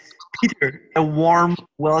Peter, a warm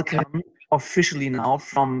welcome officially now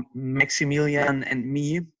from Maximilian and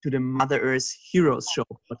me to the Mother Earth Heroes Show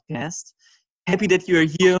podcast. Happy that you're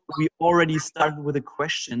here. We already started with a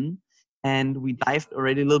question and we dived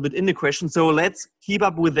already a little bit in the question. So let's keep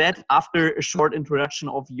up with that after a short introduction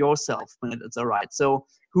of yourself, when it's all right. So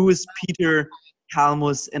who is Peter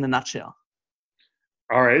Kalmus in a nutshell?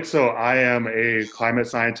 All right, so I am a climate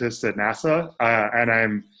scientist at NASA, and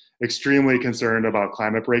I'm extremely concerned about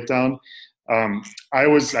climate breakdown. I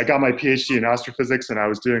got my PhD in astrophysics, and I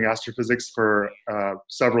was doing astrophysics for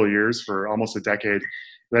several years, for almost a decade.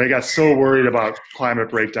 Then I got so worried about climate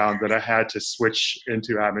breakdown that I had to switch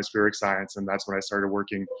into atmospheric science, and that's when I started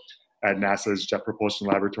working at NASA's Jet Propulsion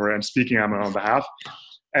Laboratory. I'm speaking on my own behalf,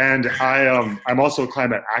 and I'm also a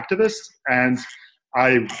climate activist, and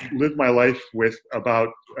I live my life with about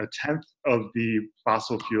a tenth of the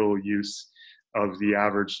fossil fuel use of the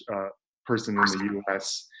average person in the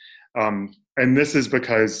US. And this is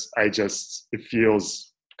because it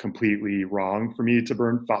feels completely wrong for me to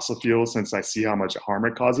burn fossil fuels since I see how much harm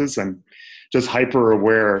it causes. I'm just hyper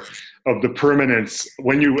aware of the permanence.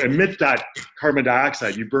 When you emit that carbon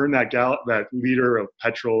dioxide, you burn that liter of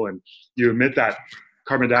petrol and you emit that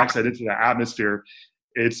carbon dioxide into the atmosphere,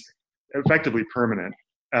 it's effectively permanent,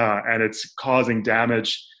 and it's causing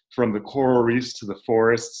damage from the coral reefs to the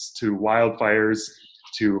forests to wildfires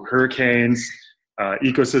to hurricanes.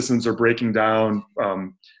 Ecosystems are breaking down.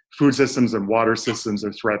 Food systems and water systems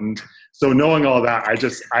are threatened. So knowing all that,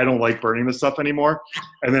 I don't like burning this stuff anymore.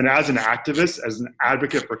 And then as an activist, as an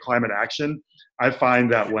advocate for climate action, I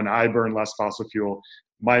find that when I burn less fossil fuel,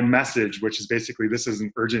 my message, which is basically this is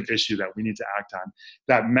an urgent issue that we need to act on,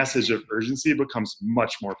 that message of urgency becomes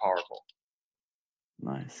much more powerful.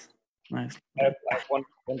 Nice. I have one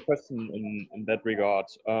question in that regard.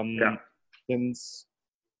 Since,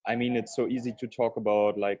 I mean, it's so easy to talk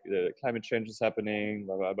about like climate change is happening,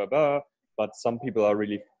 blah, blah, blah, blah, but some people are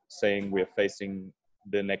really saying we're facing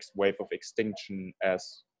the next wave of extinction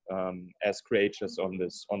as creatures on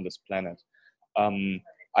this planet.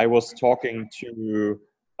 I was talking to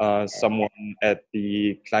someone at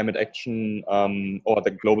the climate action or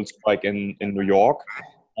the global strike in New York,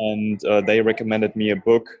 and they recommended me a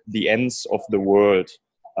book, The Ends of the World,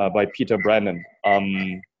 by Peter Brannon.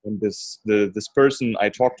 And this person I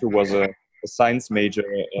talked to was a science major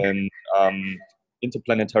in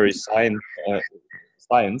interplanetary science.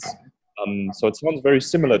 So it sounds very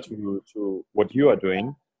similar to what you are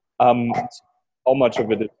doing. How much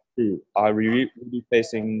of it is true? Are we really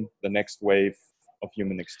facing the next wave of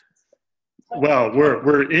human extinction? Well,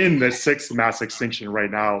 we're in the sixth mass extinction right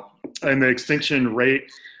now, and the extinction rate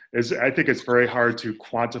is, I think it's very hard to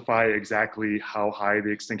quantify exactly how high the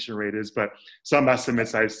extinction rate is, but some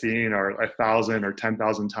estimates I've seen are 1,000 or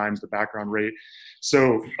 10,000 times the background rate.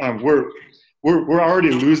 So we're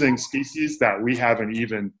already losing species that we haven't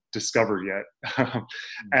even discovered yet.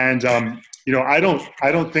 And I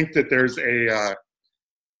don't think that there's a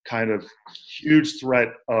kind of huge threat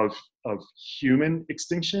of human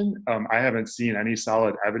extinction. I haven't seen any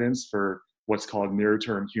solid evidence for what's called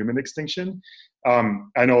near-term human extinction.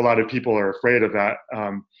 I know a lot of people are afraid of that,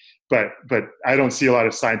 but I don't see a lot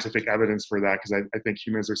of scientific evidence for that because I think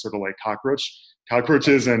humans are sort of like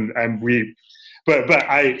cockroaches, and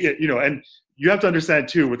you have to understand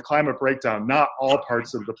too, with climate breakdown, not all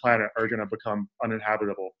parts of the planet are going to become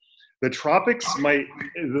uninhabitable. The tropics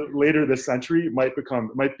later this century might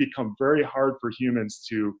become very hard for humans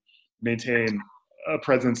to maintain a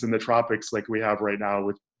presence in the tropics like we have right now,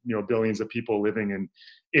 with billions of people living in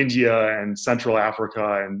India and Central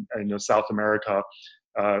Africa and South America,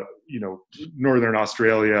 Northern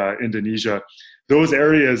Australia, Indonesia. Those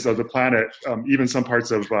areas of the planet, even some parts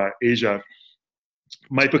of Asia,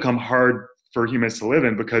 might become hard for humans to live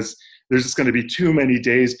in because there's just going to be too many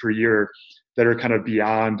days per year that are kind of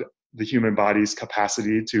beyond the human body's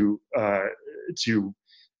capacity to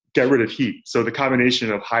get rid of heat. So the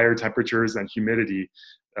combination of higher temperatures and humidity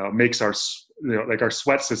makes our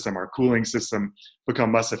sweat system, our cooling system,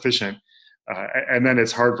 become less efficient. And then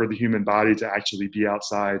it's hard for the human body to actually be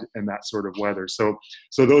outside in that sort of weather. So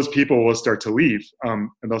those people will start to leave, and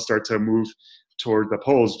they'll start to move toward the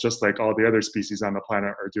poles, just like all the other species on the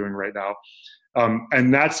planet are doing right now.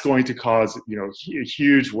 And that's going to cause, a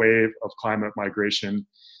huge wave of climate migration.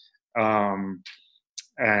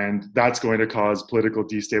 And that's going to cause political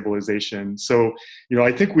destabilization. So,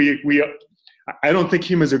 I think I don't think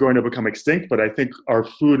humans are going to become extinct, but I think our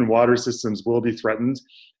food and water systems will be threatened.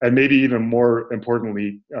 And maybe even more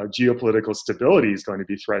importantly, geopolitical stability is going to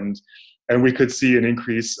be threatened. And we could see an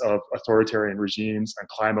increase of authoritarian regimes and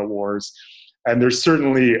climate wars. And there's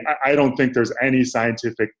certainly, I don't think there's any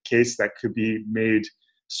scientific case that could be made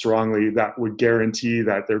strongly that would guarantee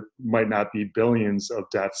that there might not be billions of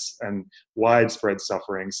deaths and widespread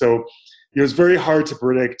suffering. So it's very hard to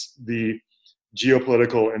predict the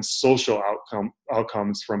geopolitical and social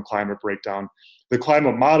outcomes from climate breakdown. The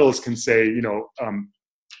climate models can say,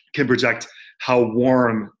 can project how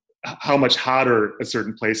warm, how much hotter a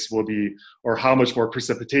certain place will be, or how much more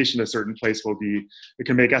precipitation a certain place will be. It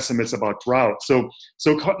can make estimates about drought. So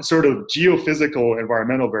sort of geophysical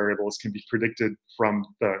environmental variables can be predicted from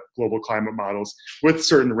the global climate models with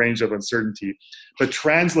certain range of uncertainty. But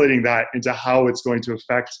translating that into how it's going to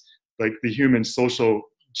affect like the human social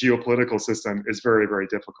geopolitical system is very, very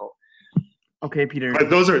difficult. Okay, Peter.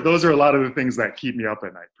 But those are a lot of the things that keep me up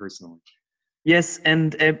at night personally. Yes,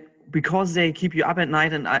 and because they keep you up at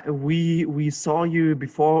night, and we saw you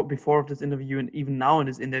before this interview, and even now in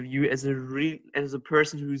this interview, as a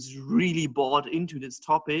person who's really bought into this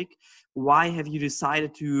topic. Why have you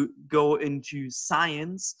decided to go into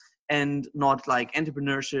science and not like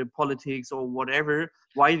entrepreneurship, politics, or whatever?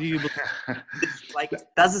 Why do you like?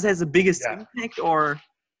 Does this have the biggest impact, or?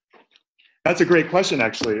 That's a great question,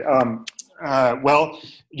 actually. Well,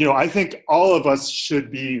 I think all of us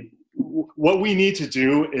should be. What we need to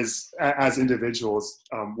do is, as individuals,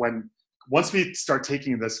 once we start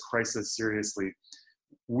taking this crisis seriously,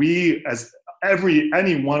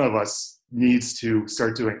 any one of us needs to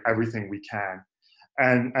start doing everything we can.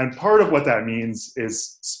 And part of what that means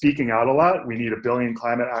is speaking out a lot. We need 1 billion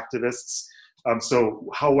climate activists. So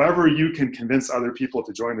however you can convince other people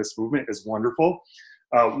to join this movement is wonderful.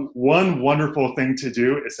 One wonderful thing to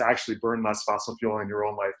do is to actually burn less fossil fuel in your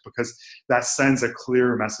own life, because that sends a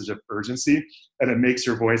clear message of urgency and it makes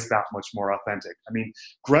your voice that much more authentic. I mean,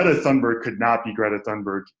 Greta Thunberg could not be Greta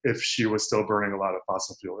Thunberg if she was still burning a lot of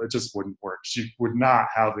fossil fuel. It just wouldn't work. She would not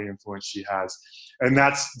have the influence she has. And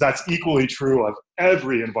that's equally true of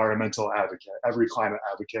every environmental advocate, every climate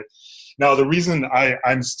advocate. Now, the reason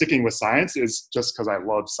I'm sticking with science is just because I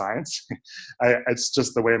love science. It's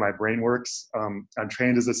just the way my brain works. I'm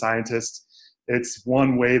trained as a scientist. It's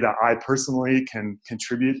one way that I personally can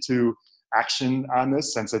contribute to action on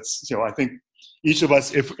this, since it's, I think each of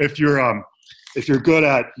us, if you're good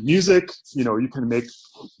at music, you can make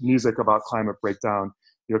music about climate breakdown.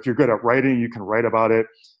 If you're good at writing, you can write about it.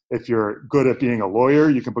 If you're good at being a lawyer,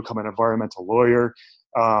 you can become an environmental lawyer.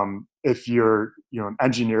 If you're an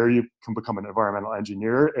engineer, you can become an environmental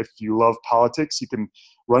engineer. If you love politics, you can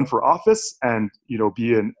run for office and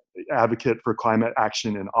be an advocate for climate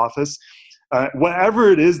action in office.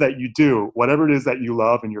 Whatever it is that you do, whatever it is that you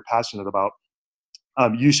love and you're passionate about,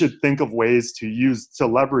 you should think of ways to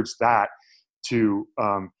leverage that to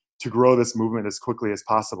grow this movement as quickly as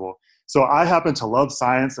possible. So I happen to love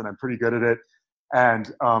science and I'm pretty good at it.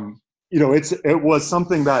 And it was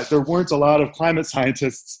something that there weren't a lot of climate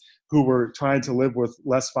scientists who were trying to live with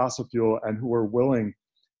less fossil fuel and who were willing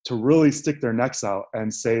to really stick their necks out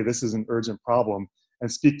and say this is an urgent problem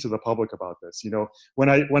and speak to the public about this. When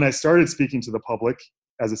I started speaking to the public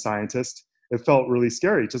as a scientist, it felt really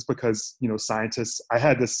scary, just because scientists, I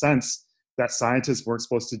had this sense that scientists weren't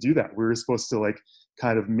supposed to do that. We were supposed to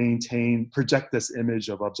kind of project this image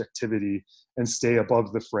of objectivity and stay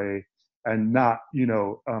above the fray and not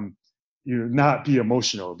not be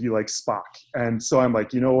emotional, be like Spock. And so I'm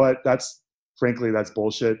like, you know what, that's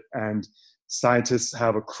bullshit. And scientists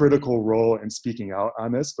have a critical role in speaking out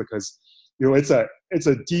on this, because it's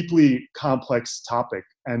a deeply complex topic,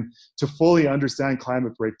 and to fully understand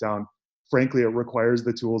climate breakdown, frankly, it requires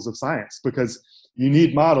the tools of science, because you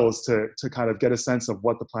need models to kind of get a sense of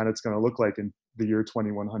what the planet's going to look like in the year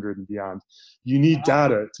 2100 and beyond. You need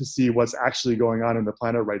data to see what's actually going on in the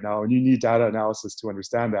planet right now, and you need data analysis to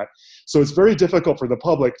understand that. So it's very difficult for the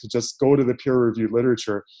public to just go to the peer-reviewed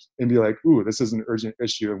literature and be like, ooh, this is an urgent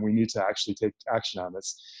issue and we need to actually take action on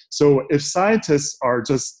this. So if scientists are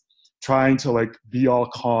just trying to be all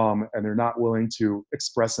calm and they're not willing to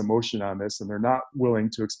express emotion on this and they're not willing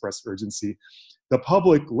to express urgency, the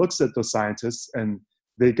public looks at the scientists and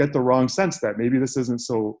they get the wrong sense that maybe this isn't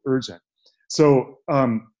so urgent. So,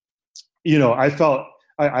 I felt,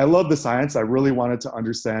 I love the science. I really wanted to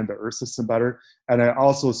understand the Earth system better. And I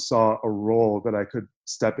also saw a role that I could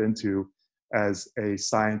step into as a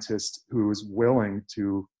scientist who is willing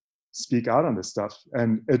to speak out on this stuff.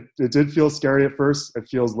 And it did feel scary at first. It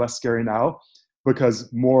feels less scary now,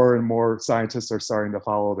 because more and more scientists are starting to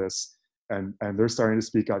follow this, and they're starting to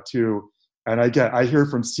speak out too. And I hear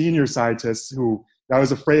from senior scientists who, I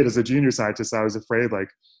was afraid as a junior scientist, I was afraid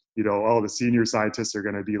the senior scientists are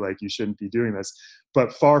going to be like, you shouldn't be doing this.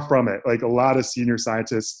 But far from it. A lot of senior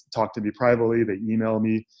scientists talk to me privately, they email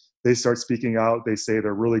me, they start speaking out. They say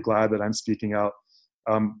they're really glad that I'm speaking out.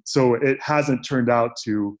 So it hasn't turned out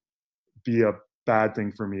to be a bad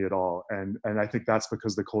thing for me at all. And I think that's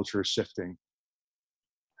because the culture is shifting.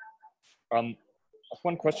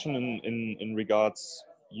 One question in regards,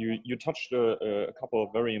 you touched a couple of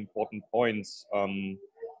very important points,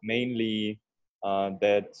 mainly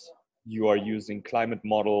that you are using climate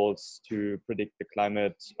models to predict the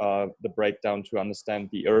climate, the breakdown to understand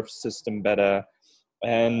the Earth system better.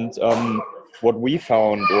 And what we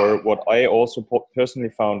found, or what I also personally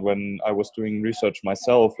found when I was doing research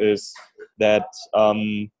myself, is that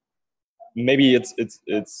maybe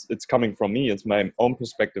it's coming from me, it's my own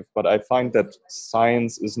perspective, but I find that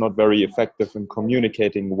science is not very effective in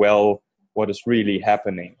communicating well what is really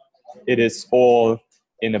happening. It is all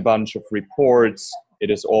in a bunch of reports. It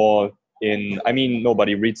is all in, I mean,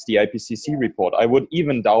 nobody reads the IPCC report. I would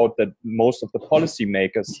even doubt that most of the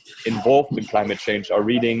policymakers involved in climate change are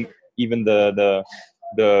reading even the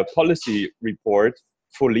policy report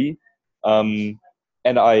fully. And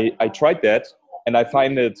I tried that, and I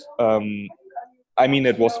find it, I mean,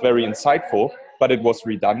 it was very insightful, but it was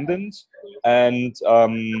redundant, and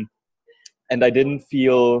I didn't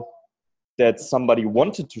feel that somebody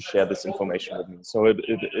wanted to share this information with me. So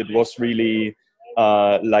it was really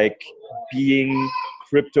like being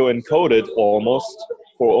crypto encoded almost,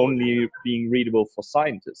 for only being readable for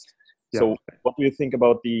scientists. Yeah. So what do you think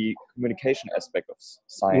about the communication aspect of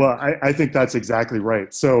science? Well, I think that's exactly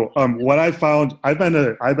right. So what I found, I've been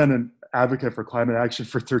an advocate for climate action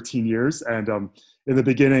for 13 years. And in the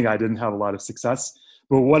beginning, I didn't have a lot of success.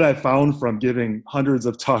 But what I found from giving hundreds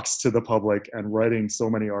of talks to the public and writing so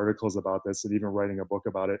many articles about this, and even writing a book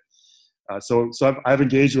about it, so I've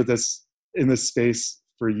engaged with this in this space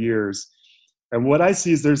for years. And what I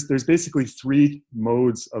see is there's basically three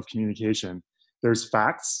modes of communication. There's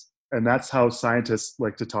facts, and that's how scientists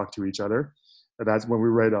like to talk to each other. And that's when we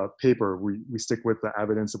write a paper, we stick with the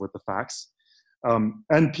evidence and with the facts.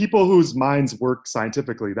 And people whose minds work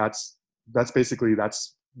scientifically, that's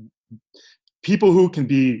people who can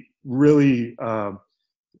be really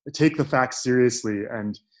take the facts seriously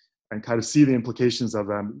and kind of see the implications of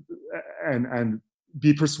them and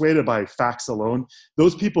be persuaded by facts alone.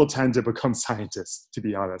 Those people tend to become scientists, to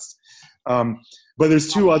be honest. But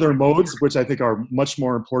there's two other modes which I think are much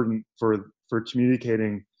more important for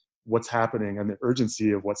communicating what's happening and the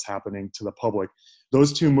urgency of what's happening to the public.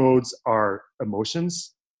 Those two modes are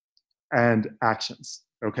emotions and actions.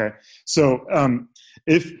 Okay, so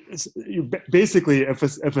if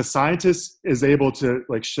a scientist is able to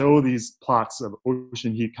like show these plots of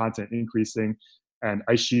ocean heat content increasing and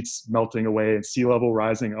ice sheets melting away and sea level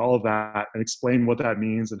rising, all of that, and explain what that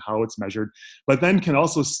means and how it's measured, but then can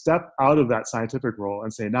also step out of that scientific role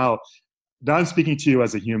and say, now I'm speaking to you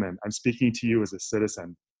as a human, I'm speaking to you as a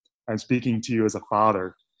citizen, I'm speaking to you as a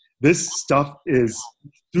father. This stuff is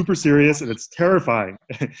super serious and it's terrifying.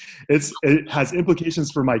 It has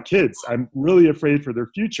implications for my kids. I'm really afraid for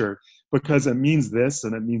their future because it means this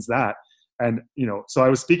and it means that. And, so I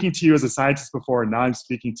was speaking to you as a scientist before, and now I'm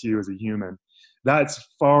speaking to you as a human. That's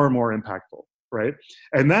far more impactful, right?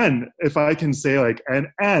 And then if I can say like,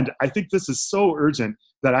 and I think this is so urgent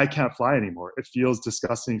that I can't fly anymore. It feels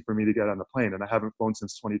disgusting for me to get on the plane, and I haven't flown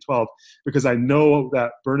since 2012 because I know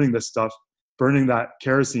that burning this stuff, burning that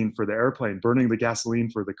kerosene for the airplane, burning the gasoline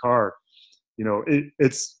for the car,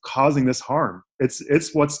 it's causing this harm.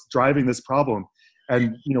 It's what's driving this problem.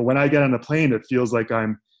 And when I get on a plane, it feels like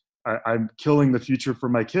I'm killing the future for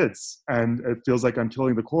my kids, and it feels like I'm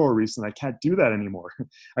killing the coral reefs, and I can't do that anymore.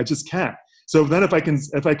 I just can't. So then if I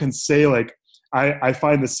can say like, I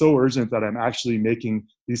find this so urgent that I'm actually making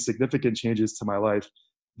these significant changes to my life,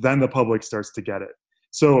 then the public starts to get it.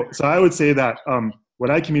 So I would say that when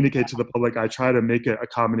I communicate to the public, I try to make it a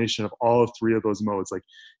combination of all three of those modes. Like,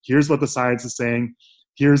 here's what the science is saying.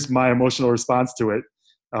 Here's my emotional response to it.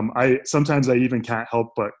 Sometimes I even can't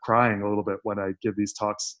help but crying a little bit when I give these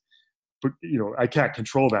talks. But I can't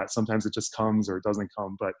control that. Sometimes it just comes or it doesn't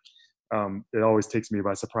come. But it always takes me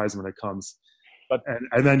by surprise when it comes.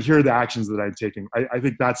 And then here are the actions that I'm taking. I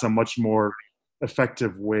think that's a much more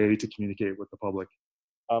effective way to communicate with the public.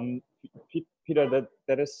 Peter,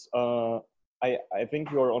 that is. I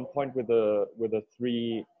think you're on point with the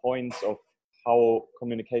 3 points of how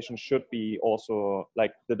communication should be, also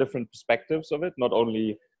like the different perspectives of it, not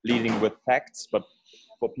only leading with facts, but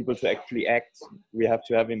for people to actually act, we have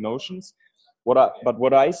to have emotions. But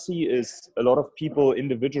what I see is a lot of people,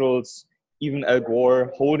 individuals, even Al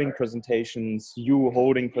Gore holding presentations, you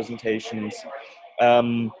holding presentations,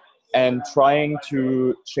 and trying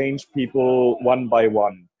to change people one by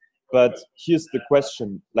one. But here's the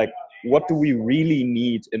question, like, what do we really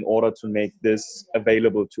need in order to make this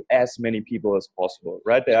available to as many people as possible,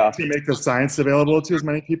 right? There are to make the science available to as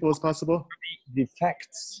many people as possible. the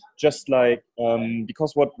facts, just like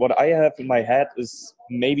because what I have in my head is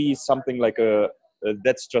maybe something like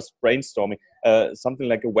that's just brainstorming, something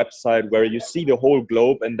like a website where you see the whole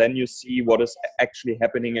globe and then you see what is actually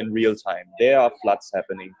happening in real time. There are floods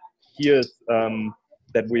happening. Here's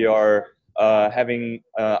that we are having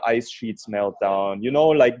ice sheets melt down,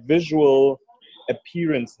 like visual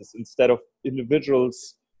appearances instead of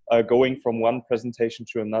individuals going from one presentation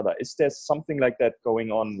to another. Is there something like that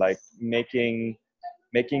going on, like making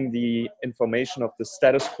the information of the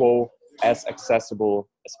status quo as accessible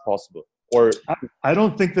as possible? Or I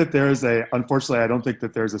don't think that unfortunately, I don't think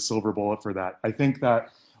that there's a silver bullet for that. I think that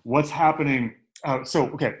what's happening,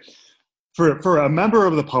 for a member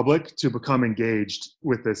of the public to become engaged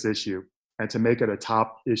with this issue and to make it a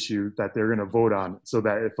top issue that they're going to vote on, so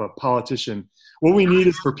that if a politician, what we need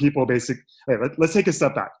is for people let's take a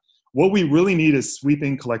step back. What we really need is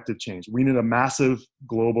sweeping collective change. We need a massive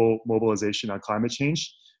global mobilization on climate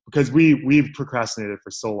change, because we've procrastinated for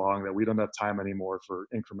so long that we don't have time anymore for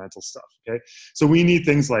incremental stuff. Okay, so we need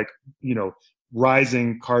things like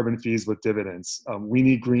rising carbon fees with dividends. We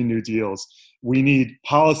need Green New Deals. We need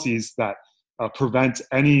policies that prevent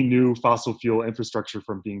any new fossil fuel infrastructure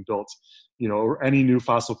from being built, or any new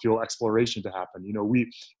fossil fuel exploration to happen.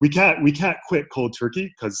 We can't quit cold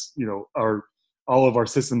turkey, because all of our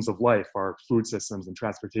systems of life, our food systems and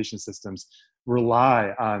transportation systems,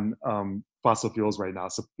 rely on fossil fuels right now.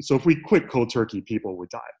 So if we quit cold turkey, people would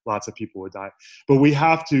die. Lots of people would die. But we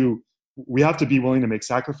have to be willing to make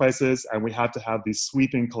sacrifices, and we have to have these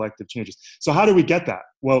sweeping collective changes. So how do we get that?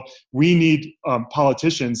 Well, we need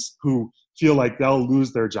politicians who feel like they'll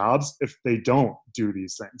lose their jobs if they don't do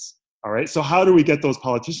these things. All right. So how do we get those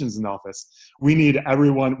politicians in office? We need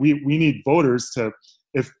everyone. We need voters to.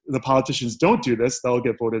 If the politicians don't do this, they'll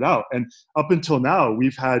get voted out. And up until now,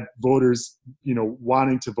 we've had voters,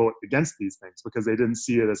 wanting to vote against these things because they didn't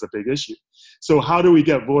see it as a big issue. So how do we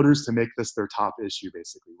get voters to make this their top issue,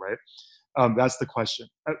 basically, right? That's the question.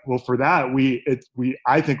 Well, for that,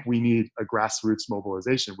 I think we need a grassroots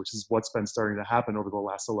mobilization, which is what's been starting to happen over the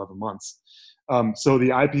last 11 months. So the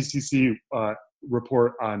IPCC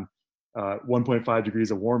report on 1.5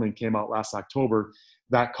 degrees of warming came out last October.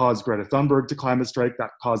 That caused Greta Thunberg to climate strike. That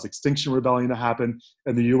caused Extinction Rebellion to happen.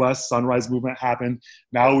 In the US, Sunrise Movement happened.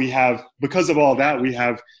 Now because of all that, we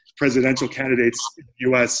have presidential candidates in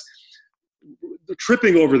the US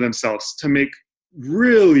tripping over themselves to make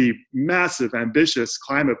really massive, ambitious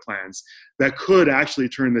climate plans that could actually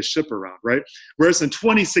turn the ship around, right? Whereas in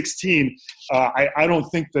 2016, I don't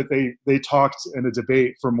think that they talked in a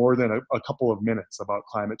debate for more than a couple of minutes about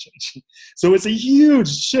climate change. So it's a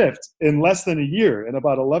huge shift in less than a year, in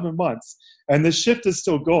about 11 months. And the shift is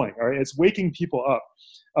still going, all right? It's waking people up.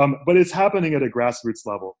 But it's happening at a grassroots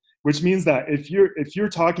level, which means that if you're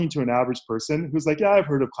talking to an average person who's like, yeah, I've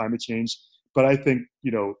heard of climate change, but I think,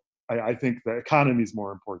 I think the economy is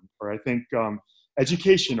more important, or I think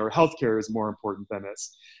education or healthcare is more important than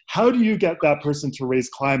this. How do you get that person to raise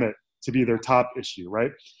climate to be their top issue,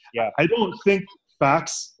 right? Yeah. I don't think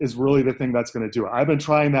facts is really the thing that's going to do it. I've been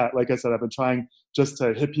trying that. Like I said, I've been trying just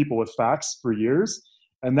to hit people with facts for years,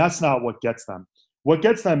 and that's not what gets them. What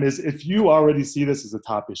gets them is if you already see this as a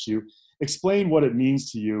top issue, explain what it means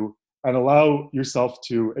to you and allow yourself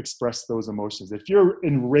to express those emotions. If you're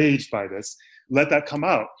enraged by this, let that come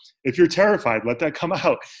out. If you're terrified, let that come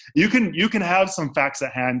out. You can have some facts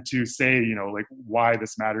at hand to say, like why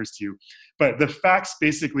this matters to you. But the facts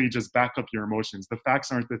basically just back up your emotions. The facts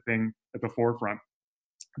aren't the thing at the forefront.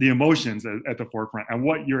 The emotions at the forefront and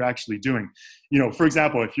what you're actually doing. For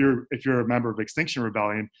example, if you're a member of Extinction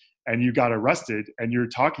Rebellion and you got arrested and you're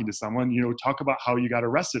talking to someone, talk about how you got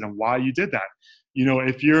arrested and why you did that.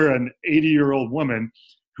 If you're an 80-year-old woman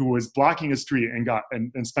who was blocking a street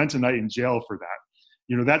and spent a night in jail for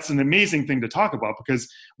that, that's an amazing thing to talk about, because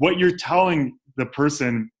what you're telling the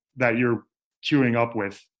person that you're queuing up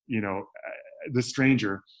with, the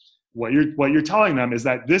stranger, what you're telling them is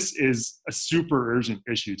that this is a super urgent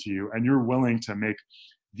issue to you, and you're willing to make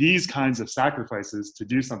these kinds of sacrifices to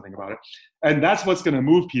do something about it. And that's what's going to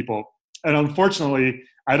move people. And unfortunately,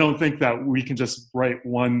 I don't think that we can just write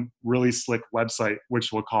one really slick website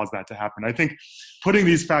which will cause that to happen. I think putting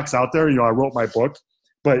these facts out there, I wrote my book,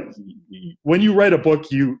 but when you write a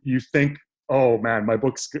book, you think, oh man, my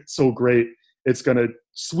book's so great, it's going to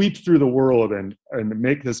sweep through the world and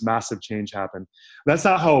make this massive change happen. That's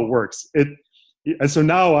not how it works. And so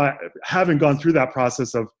now, having gone through that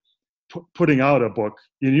process of putting out a book.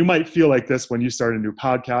 You might feel like this when you start a new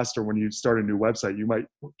podcast or when you start a new website. You might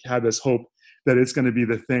have this hope that it's going to be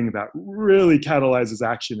the thing that really catalyzes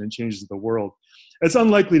action and changes the world. It's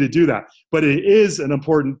unlikely to do that, but it is an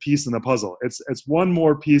important piece in the puzzle. It's one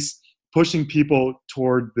more piece pushing people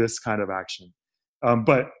toward this kind of action.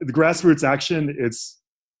 But the grassroots action,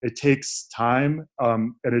 it takes time,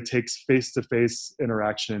 and it takes face-to-face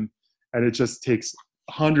interaction, and it just takes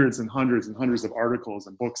hundreds and hundreds and hundreds of articles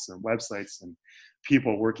and books and websites and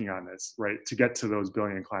people working on this, right, to get to those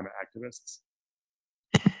billion climate activists.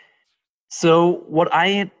 So what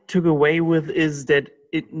I took away with is that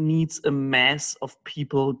it needs a mass of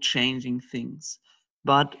people changing things.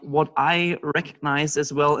 But what I recognize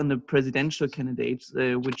as well in the presidential candidates,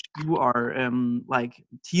 which you are like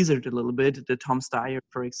teasered a little bit, the Tom Steyer,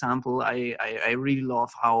 for example, I really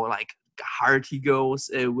love how like hard he goes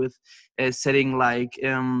with setting like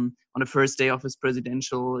on the first day of his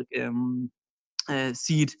presidential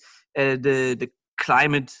seat the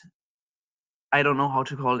climate, I don't know how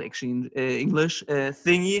to call it actually in English,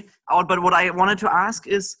 thingy out. But what I wanted to ask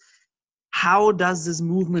is, how does this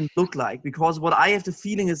movement look like? Because what I have the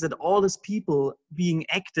feeling is that all these people being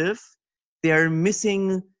active, they're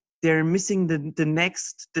missing the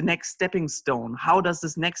next stepping stone. How does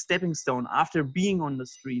this next stepping stone, after being on the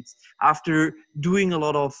streets, after doing a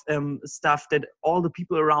lot of stuff that all the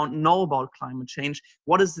people around know about climate change,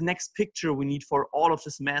 what is the next picture we need for all of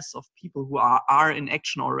this mass of people who are in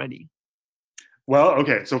action already? Well,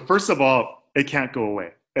 okay. So first of all, it can't go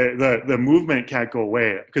away. The movement can't go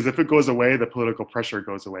away, because if it goes away, the political pressure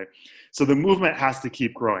goes away. So the movement has to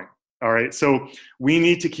keep growing. All right. So we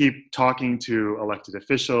need to keep talking to elected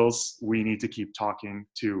officials. We need to keep talking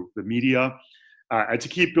to the media, and to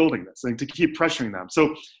keep building this and to keep pressuring them.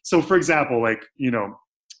 So for example, like,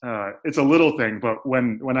 it's a little thing, but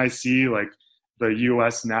when I see like the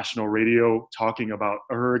US national radio talking about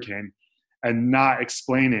a hurricane and not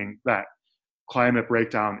explaining that climate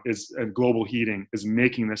breakdown and global heating is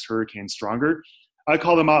making this hurricane stronger, I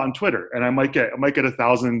call them out on Twitter, and I might get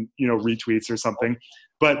 1,000 retweets or something,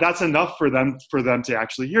 but that's enough for them to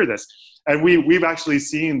actually hear this. And we've actually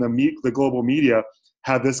seen the global media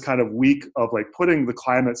have this kind of week of like putting the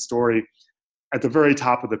climate story at the very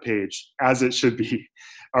top of the page, as it should be.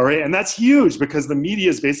 All right, and that's huge, because the media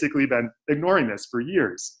has basically been ignoring this for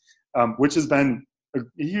years, which has been a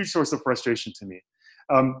huge source of frustration to me.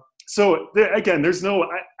 So again, there's no.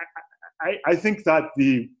 I think that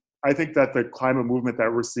the climate movement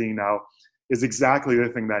that we're seeing now is exactly the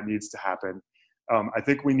thing that needs to happen. I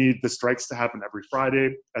think we need the strikes to happen every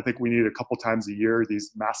Friday. I think we need a couple times a year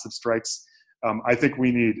these massive strikes. I think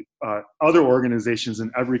we need other organizations in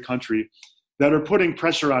every country that are putting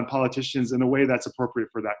pressure on politicians in a way that's appropriate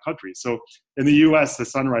for that country. So in the U.S., the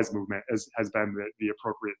Sunrise Movement has been the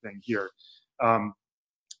appropriate thing here.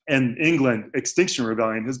 And England, Extinction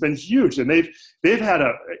Rebellion has been huge, and they've had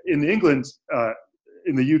in England,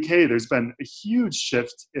 in the UK, there's been a huge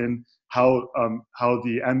shift in how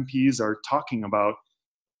the MPs are talking about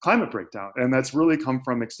climate breakdown, and that's really come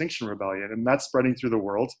from Extinction Rebellion, and that's spreading through the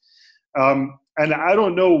world. And I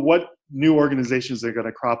don't know what new organizations are going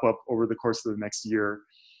to crop up over the course of the next year.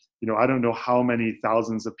 I don't know how many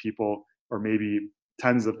thousands of people, or maybe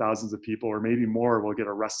tens of thousands of people, or maybe more, will get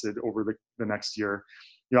arrested over the next year.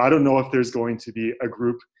 I don't know if there's going to be a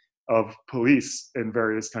group of police in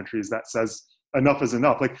various countries that says enough is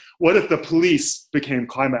enough. Like, what if the police became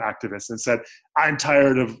climate activists and said, I'm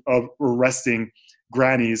tired of arresting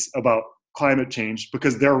grannies about climate change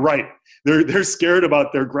because they're right. They're scared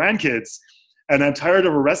about their grandkids, and I'm tired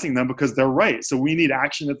of arresting them because they're right. So we need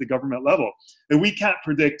action at the government level. And we can't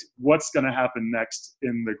predict what's going to happen next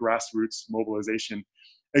in the grassroots mobilization,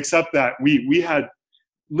 except that we had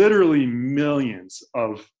literally millions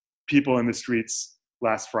of people in the streets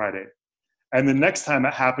last Friday. And the next time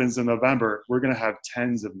it happens in November, we're going to have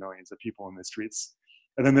tens of millions of people in the streets.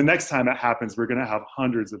 And then the next time it happens, we're going to have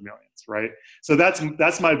hundreds of millions, right? So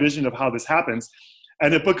that's my vision of how this happens.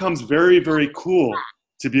 And it becomes very, very cool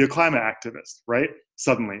to be a climate activist, right?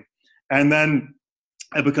 Suddenly. And then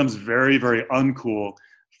it becomes very, very uncool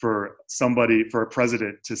for a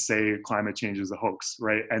president to say climate change is a hoax,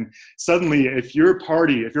 right? And suddenly, if your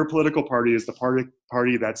political party is the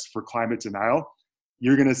party that's for climate denial,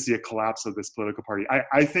 you're going to see a collapse of this political party.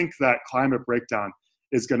 I think that climate breakdown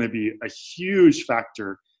is going to be a huge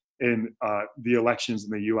factor in the elections in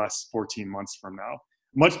the US 14 months from now,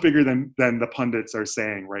 much bigger than the pundits are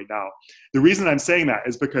saying right now. The reason I'm saying that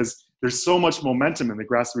is because there's so much momentum in the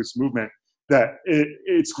grassroots movement that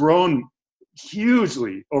it's grown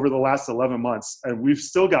hugely over the last 11 months, and we've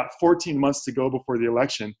still got 14 months to go before the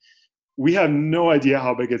election. we have no idea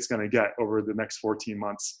how big it's going to get over the next 14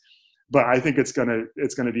 months. But I think it's going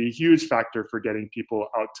to be a huge factor for getting people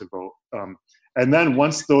out to vote. And then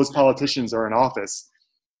once those politicians are in office,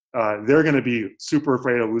 they're going to be super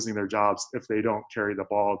afraid of losing their jobs if they don't carry the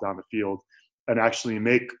ball down the field and actually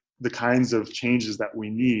make the kinds of changes that we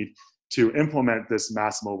need to implement this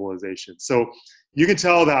mass mobilization. So you can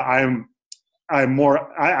tell that I'm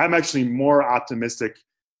actually more optimistic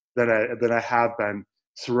than I have been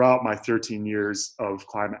throughout my 13 years of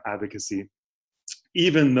climate advocacy,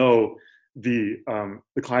 even though the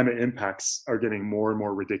climate impacts are getting more and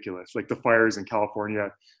more ridiculous. Like the fires in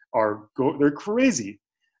California they're crazy.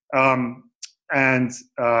 The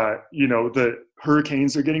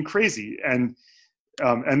hurricanes are getting crazy, and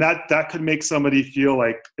that could make somebody feel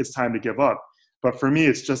like it's time to give up. But for me,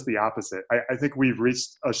 it's just the opposite. I think we've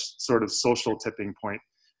reached a sort of social tipping point.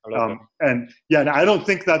 And I don't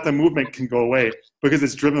think that the movement can go away because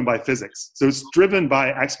it's driven by physics. So it's driven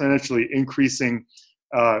by exponentially increasing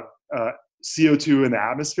CO2 in the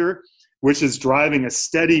atmosphere, which is driving a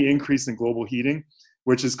steady increase in global heating,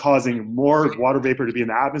 which is causing more water vapor to be in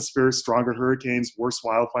the atmosphere, stronger hurricanes, worse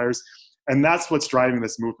wildfires. And that's what's driving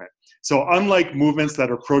this movement. So unlike movements that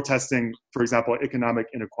are protesting, for example, economic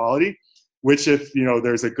inequality, which if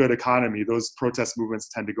there's a good economy, those protest movements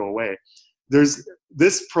tend to go away.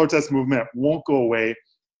 This protest movement won't go away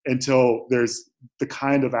until there's the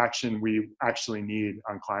kind of action we actually need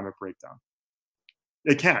on climate breakdown.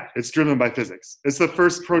 It can't. It's driven by physics. It's the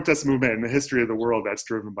first protest movement in the history of the world that's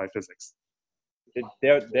driven by physics.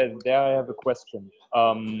 There I have a question.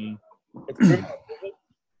 It's driven by physics,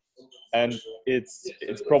 and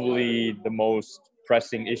it's probably the most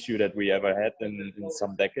pressing issue that we ever had in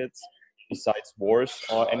some decades, besides wars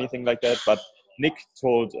or anything like that. But Nick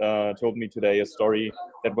told me today a story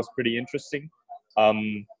that was pretty interesting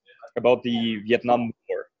about the Vietnam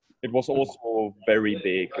War. It was also very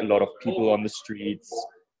big, a lot of people on the streets,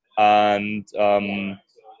 and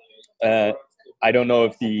I don't know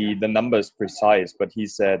if the number is precise, but he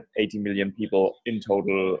said 80 million people in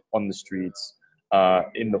total on the streets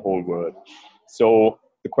in the whole world. So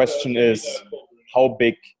the question is, how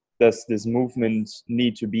big does this movement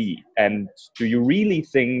need to be? And do you really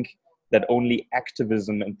think that only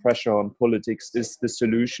activism and pressure on politics is the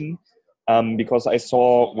solution? Because I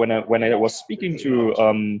saw when I was speaking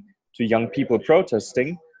to young people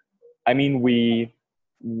protesting, I mean, we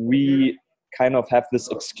kind of have this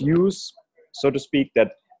excuse, so to speak,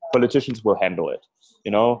 that politicians will handle it.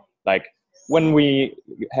 Like when we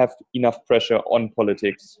have enough pressure on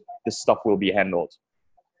politics, this stuff will be handled.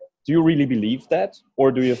 Do you really believe that?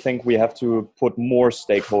 Or do you think we have to put more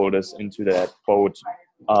stakeholders into that boat?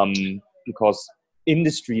 Because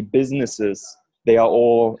industry, businesses, they are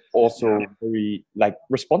all also very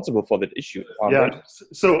responsible for that issue. Right?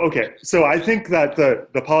 So I think that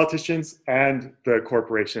the politicians and the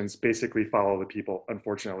corporations basically follow the people,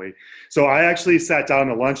 unfortunately. So I actually sat down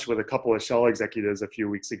to lunch with a couple of Shell executives a few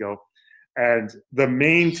weeks ago, and the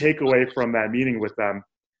main takeaway from that meeting with them,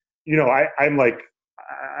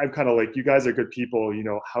 I'm kind of like, you guys are good people.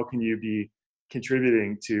 How can you be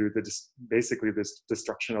contributing to basically this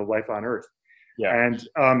destruction of life on Earth? Yeah. And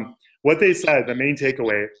what they said, the main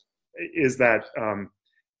takeaway is that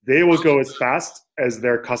they will go as fast as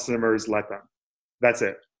their customers let them. That's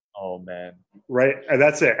it. Oh man. Right. And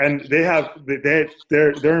that's it. And they have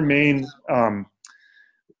their main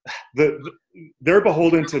they're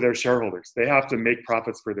beholden to their shareholders. They have to make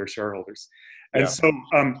profits for their shareholders. And so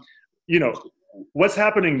what's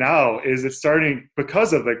happening now is it's starting,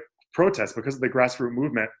 because of the protests, because of the grassroots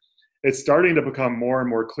movement, it's starting to become more and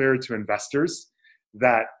more clear to investors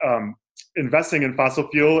that investing in fossil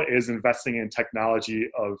fuel is investing in technology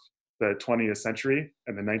of the 20th century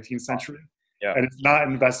and the 19th century. Yeah. And it's not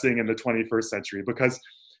investing in the 21st century, because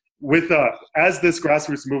as this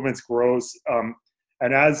grassroots movement grows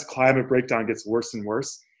and as climate breakdown gets worse and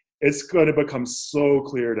worse, it's going to become so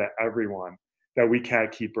clear to everyone that we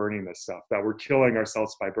can't keep burning this stuff, that we're killing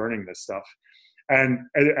ourselves by burning this stuff. And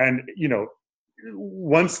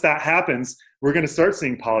once that happens, we're going to start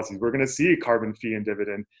seeing policies. We're going to see a carbon fee and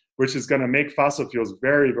dividend, which is going to make fossil fuels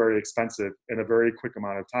very, very expensive in a very quick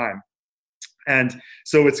amount of time. And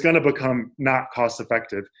so it's going to become not cost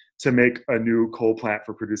effective to make a new coal plant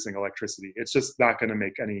for producing electricity. It's just not going to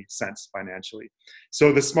make any sense financially.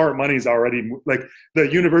 So the smart money is already, like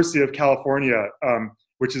the University of California,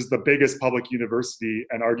 which is the biggest public university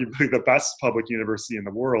and arguably the best public university in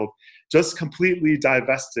the world, just completely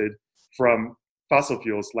divested from fossil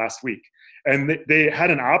fuels last week. And they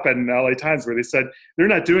had an op-ed in the LA Times where they said they're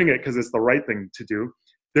not doing it because it's the right thing to do.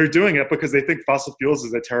 They're doing it because they think fossil fuels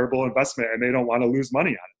is a terrible investment and they don't want to lose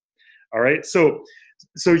money on All right. So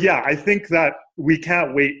yeah, I think that we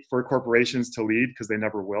can't wait for corporations to lead because they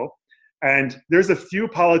never will. And there's a few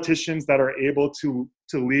politicians that are able to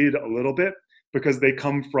lead a little bit because they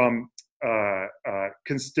come from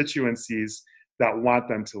constituencies that want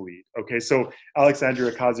them to lead. Okay, so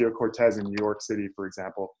Alexandria Ocasio-Cortez in New York City, for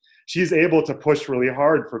example, she's able to push really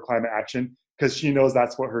hard for climate action because she knows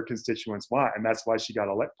that's what her constituents want, and that's why she got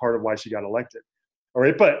part of why she got elected. All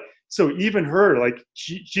right, but so even her, like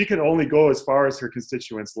she can only go as far as her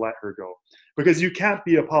constituents let her go, because you can't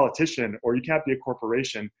be a politician or you can't be a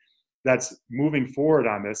corporation that's moving forward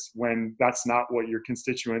on this when that's not what your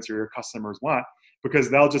constituents or your customers want, because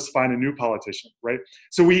they'll just find a new politician, right?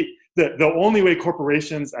 So the only way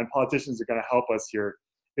corporations and politicians are going to help us here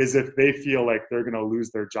is if they feel like they're going to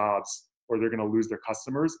lose their jobs or they're going to lose their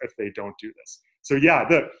customers if they don't do this. So yeah,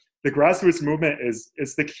 the grassroots movement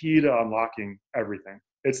it's the key to unlocking everything.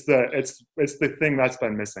 It's the thing that's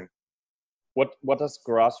been missing. What does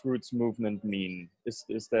grassroots movement mean?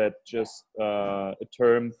 Is that just a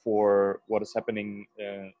term for what is happening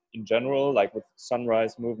in general, like with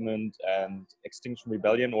Sunrise Movement and Extinction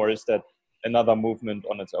Rebellion, or is that another movement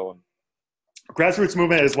on its own? Grassroots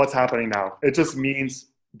movement is what's happening now. It just means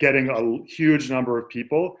getting a huge number of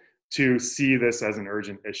people to see this as an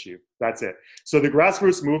urgent issue. That's it. So the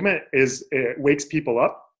grassroots movement it wakes people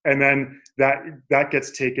up, and then that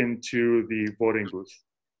gets taken to the voting booth.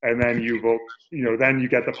 And then you vote, then you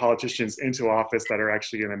get the politicians into office that are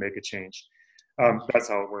actually going to make a change. That's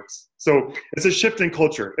how it works. So it's a shift in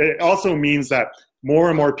culture. It also means that more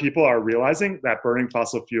and more people are realizing that burning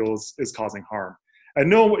fossil fuels is causing harm.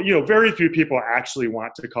 And very few people actually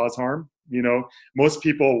want to cause harm. Most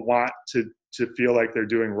people want to feel like they're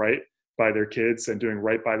doing right by their kids and doing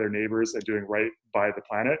right by their neighbors and doing right by the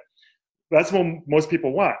planet. That's what most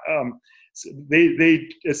people want.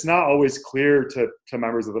 It's not always clear to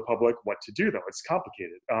members of the public what to do, though. It's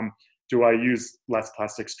complicated. Do I use less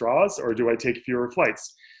plastic straws or do I take fewer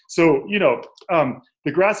flights? So,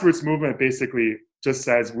 the grassroots movement basically just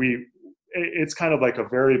says it's kind of like a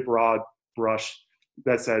very broad brush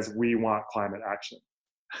that says we want climate action.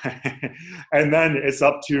 And then it's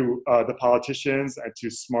up to the politicians and to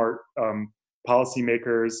smart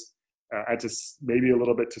policymakers and to maybe a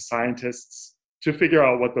little bit to scientists to figure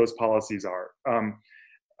out what those policies are, and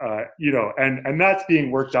that's being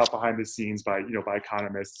worked out behind the scenes by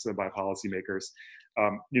economists and by policymakers.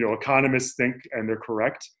 Economists think, and they're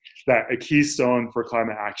correct, that a keystone for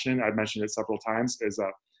climate action, I've mentioned it several times, is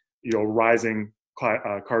rising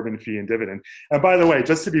carbon fee and dividend. And by the way,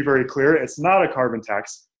 just to be very clear, it's not a carbon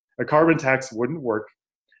tax. A carbon tax wouldn't work.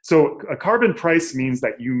 So a carbon price means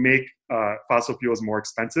that you make fossil fuels more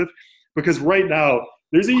expensive, because right now,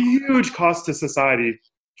 there's a huge cost to society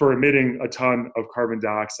for emitting a ton of carbon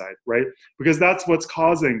dioxide, right? Because that's what's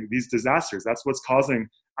causing these disasters. That's what's causing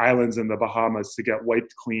islands in the Bahamas to get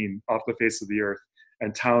wiped clean off the face of the earth,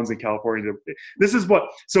 and towns in California.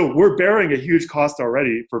 So we're bearing a huge cost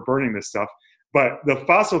already for burning this stuff, but the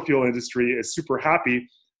fossil fuel industry is super happy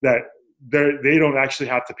that they don't actually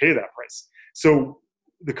have to pay that price. So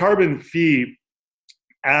the carbon fee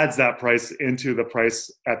adds that price into the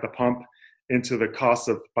price at the pump, into the cost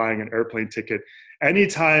of buying an airplane ticket.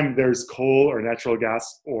 Anytime there's coal or natural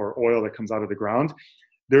gas or oil that comes out of the ground,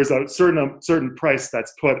 there's a certain price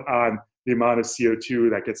that's put on the amount of CO2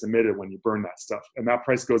 that gets emitted when you burn that stuff. And that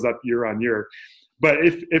price goes up year on year. But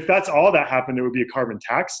if that's all that happened, it would be a carbon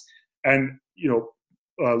tax. And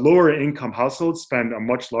lower income households spend a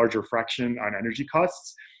much larger fraction on energy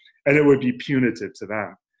costs, and it would be punitive to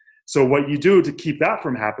them. So what you do to keep that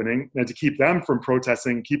from happening, and to keep them from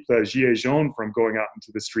protesting, keep the Gilets jaunes from going out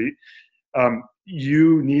into the street,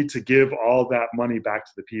 you need to give all that money back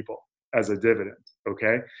to the people as a dividend,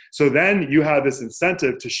 okay? So then you have this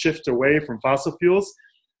incentive to shift away from fossil fuels,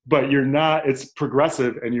 but it's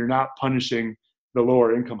progressive, and you're not punishing the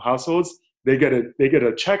lower income households. They get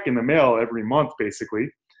a check in the mail every month, basically.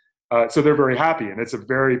 So they're very happy, and it's a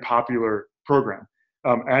very popular program.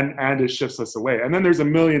 And it shifts us away. And then there's a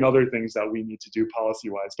million other things that we need to do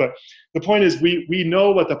policy-wise. But the point is, we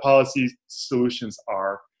know what the policy solutions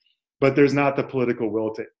are, but there's not the political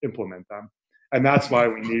will to implement them. And that's why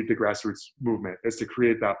we need the grassroots movement, is to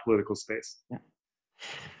create that political space. Yeah.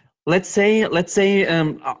 Let's say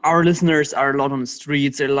our listeners are a lot on the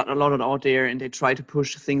streets, they're a lot out there, and they try to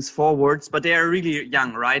push things forwards, but they are really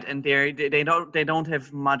young, right? And they don't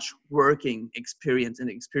have much working experience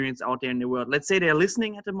and experience out there in the world. Let's say they're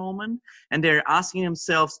listening at the moment and they're asking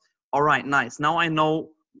themselves, all right, nice, now I know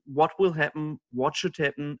what will happen, what should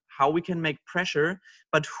happen, how we can make pressure,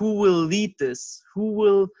 but who will lead this? Who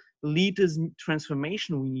will lead this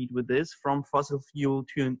transformation we need with this from fossil fuel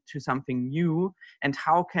to something new? And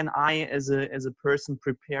how can I, as a person,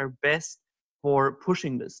 prepare best for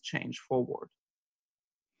pushing this change forward?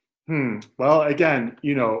 Well, again,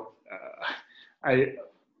 you know, I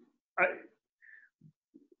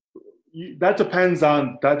that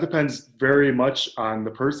depends very much on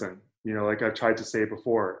the person. You know, like I've tried to say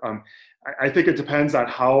before. I think it depends on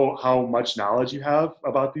how much knowledge you have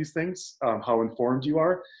about these things, how informed you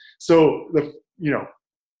are. So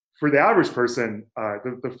for the average person,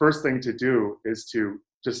 the first thing to do is to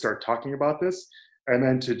just start talking about this, and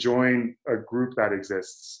then to join a group that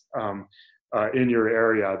exists in your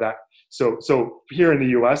area. So here in the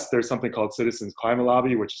U.S., there's something called Citizens Climate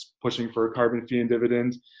Lobby, which is pushing for a carbon fee and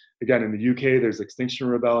dividend. Again, in the UK, there's Extinction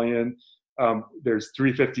Rebellion. There's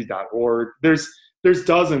 350.org. There's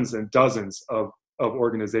dozens and dozens of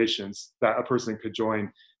organizations that a person could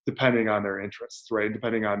join depending on their interests, right?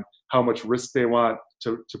 Depending on how much risk they want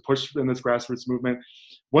to push in this grassroots movement.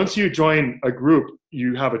 Once you join a group,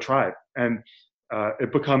 you have a tribe, and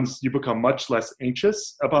you become much less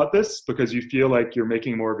anxious about this because you feel like you're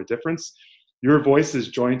making more of a difference. Your voice is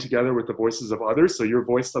joined together with the voices of others, so your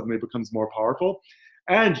voice suddenly becomes more powerful.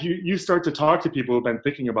 And you start to talk to people who've been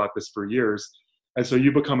thinking about this for years. And so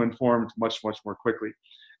you become informed much, much more quickly.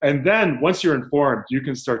 And then once you're informed, you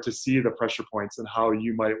can start to see the pressure points and how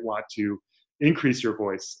you might want to increase your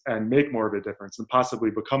voice and make more of a difference and possibly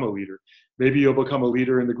become a leader. Maybe you'll become a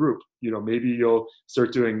leader in the group. You know, maybe you'll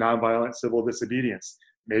start doing nonviolent civil disobedience.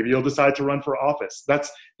 Maybe you'll decide to run for office.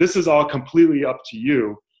 This is all completely up to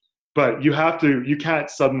you, but you can't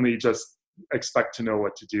suddenly just expect to know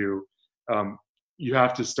what to do. You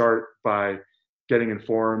have to start by getting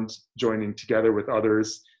informed, joining together with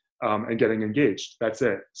others, and getting engaged. That's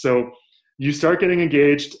it. So you start getting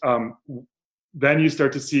engaged, then you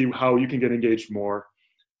start to see how you can get engaged more.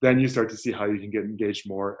 Then you start to see how you can get engaged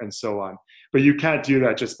more, and so on. But you can't do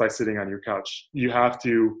that just by sitting on your couch. You have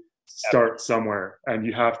to start somewhere, and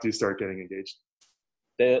you have to start getting engaged.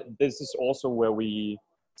 This is also where we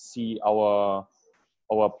see our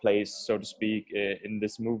place, so to speak, in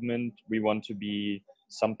this movement. We want to be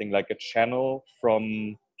something like a channel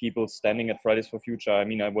from people standing at Fridays for Future. I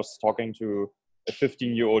mean, I was talking to a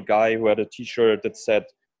 15-year-old guy who had a t-shirt that said,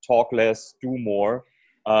 "Talk less, do more."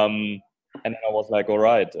 And I was like, all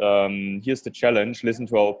right, here's the challenge. Listen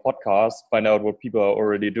to our podcast, find out what people are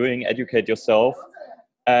already doing, educate yourself.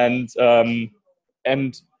 And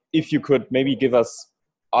if you could maybe give us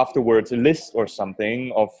afterwards a list or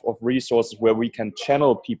something of resources where we can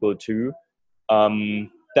channel people to,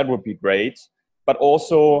 that would be great. But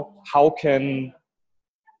also,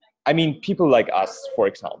 people like us, for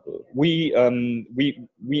example, we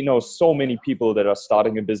know so many people that are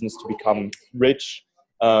starting a business to become rich,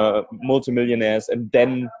 multimillionaires, and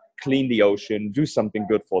then clean the ocean, do something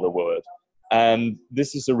good for the world. And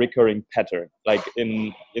this is a recurring pattern, like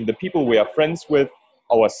in the people we are friends with,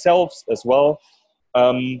 ourselves as well.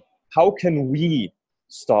 How can we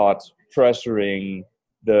start pressuring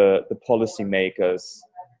the policymakers?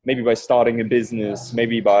 Maybe by starting a business,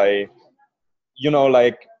 maybe by,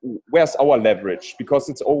 where's our leverage? Because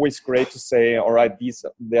it's always great to say, all right,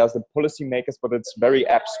 there's the policymakers, but it's very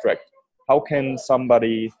abstract. How can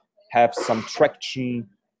somebody have some traction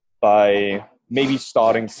by maybe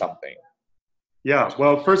starting something? Yeah,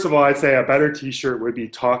 well, first of all, I'd say a better t-shirt would be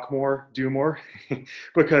talk more, do more,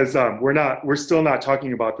 because we're still not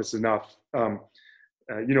talking about this enough.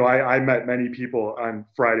 I met many people on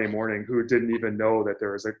Friday morning who didn't even know that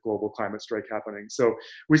there was a global climate strike happening. So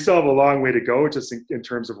we still have a long way to go just in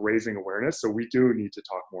terms of raising awareness. So we do need to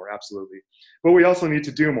talk more, absolutely. But we also need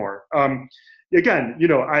to do more. Again,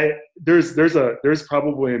 there's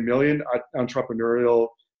probably 1 million entrepreneurial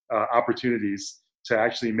opportunities to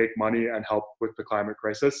actually make money and help with the climate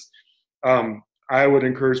crisis. I would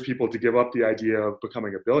encourage people to give up the idea of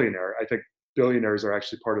becoming a billionaire. I think billionaires are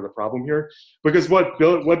actually part of the problem here, because what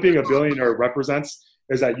being a billionaire represents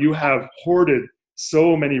is that you have hoarded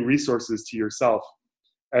so many resources to yourself,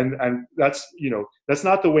 and that's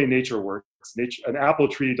not the way nature works. An apple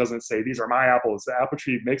tree doesn't say, these are my apples. The apple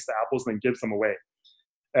tree makes the apples and then gives them away,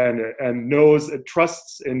 and it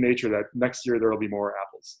trusts in nature that next year there will be more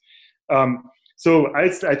apples. So I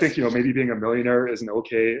think maybe being a millionaire is an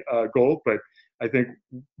okay goal, but I think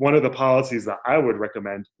one of the policies that I would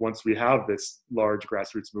recommend once we have this large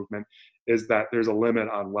grassroots movement is that there's a limit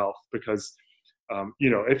on wealth, because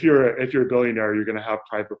if you're a billionaire, you're going to have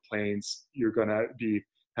private planes, you're going to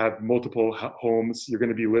have multiple homes, you're going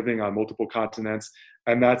to be living on multiple continents,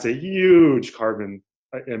 and that's a huge carbon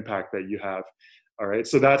impact that you have. All right.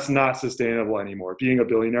 So that's not sustainable anymore. Being a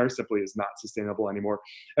billionaire simply is not sustainable anymore.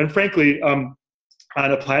 And frankly, on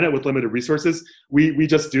a planet with limited resources, we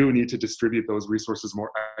just do need to distribute those resources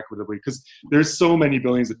more equitably, because there's so many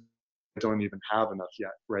billions that don't even have enough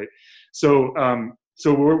yet, right? So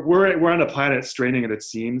so we're on a planet straining at its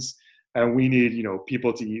seams, and we need, you know,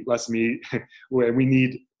 people to eat less meat. We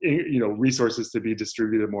need, you know, resources to be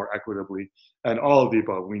distributed more equitably, and all of the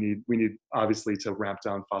above. We need obviously to ramp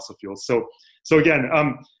down fossil fuels. So again,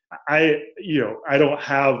 I don't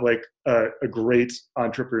have like a great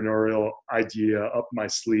entrepreneurial idea up my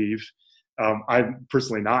sleeve. I'm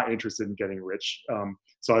personally not interested in getting rich,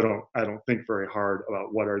 so I don't think very hard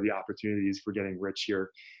about what are the opportunities for getting rich here.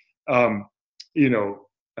 You know,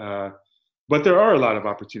 but there are a lot of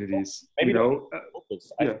opportunities. Maybe you know,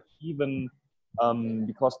 I even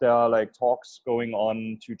because there are like talks going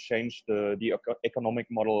on to change the economic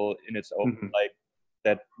model in its own, like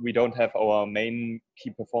that we don't have our main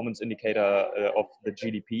key performance indicator of the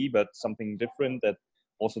GDP, but something different that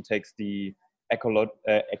also takes the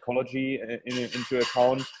ecology into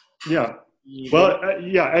account. Yeah. Well,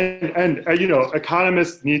 and you know,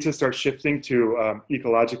 economists need to start shifting to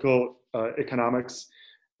ecological economics.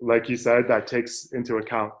 Like you said, that takes into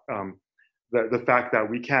account the fact that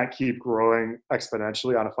we can't keep growing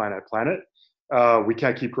exponentially on a finite planet. We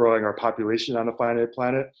can't keep growing our population on a finite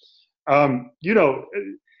planet. You know,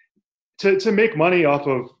 to make money off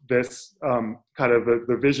of this kind of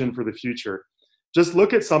the vision for the future, just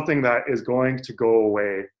look at something that is going to go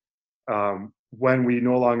away when we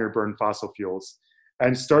no longer burn fossil fuels,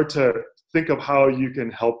 and start to think of how you can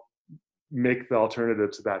help make the alternative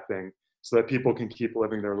to that thing so that people can keep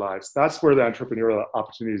living their lives. That's where the entrepreneurial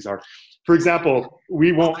opportunities are. For example,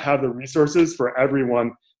 we won't have the resources for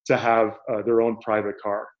everyone to have their own private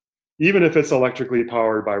car, even if it's electrically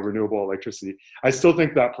powered by renewable electricity. I still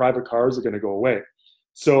think that private cars are going to go away.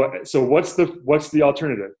 So what's the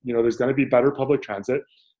alternative? You know, there's going to be better public transit,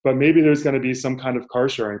 but maybe there's going to be some kind of car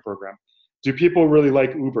sharing program. Do people really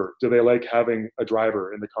like Uber? Do they like having a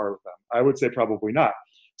driver in the car with them? I would say probably not.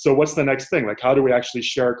 So what's the next thing? Like, how do we actually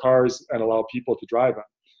share cars and allow people to drive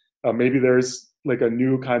them? Maybe there's like a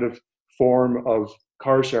new kind of form of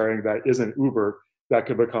car sharing that isn't Uber that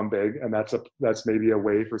could become big, and that's maybe a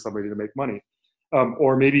way for somebody to make money.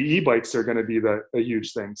 Or maybe e-bikes are going to be a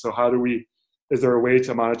huge thing. So is there a way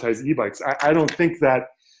to monetize e-bikes? I don't think that.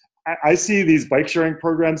 I see these bike sharing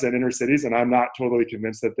programs in inner cities, and I'm not totally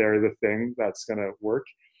convinced that they're the thing that's going to work.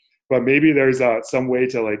 But maybe there's some way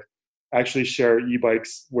to like actually share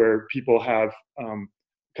e-bikes where people have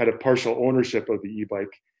kind of partial ownership of the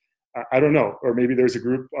e-bike. I don't know. Or maybe there's a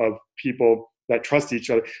group of people that trust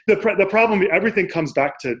each other. The problem, everything comes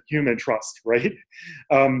back to human trust, right?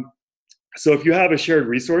 So if you have a shared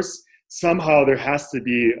resource, somehow there has to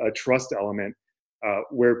be a trust element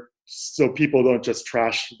so people don't just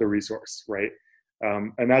trash the resource, right?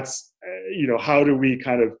 And that's, you know, how do we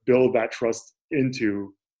kind of build that trust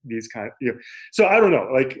into these kind of, you know, so I don't know,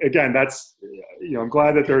 like, again, that's, you know, I'm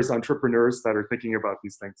glad that there's entrepreneurs that are thinking about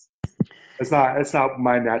these things. It's not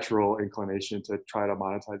my natural inclination to try to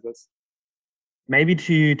monetize this. Maybe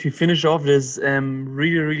to finish off this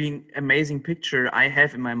really amazing picture I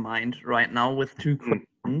have in my mind right now with two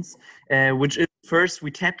questions, which is, first, we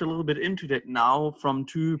tapped a little bit into that now from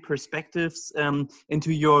two perspectives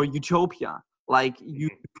into your utopia. Like, you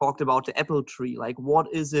talked about the apple tree. Like, what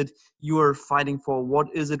is it you are fighting for? What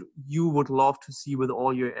is it you would love to see with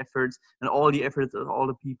all your efforts and all the efforts of all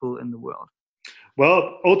the people in the world?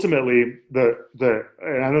 Well, ultimately,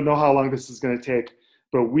 and I don't know how long this is going to take,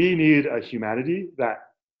 but we need a humanity that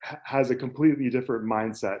has a completely different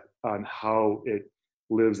mindset on how it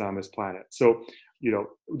lives on this planet. So, you know,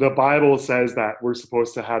 the Bible says that we're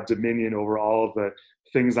supposed to have dominion over all of the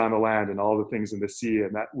things on the land and all the things in the sea,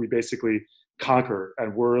 and that we basically conquer,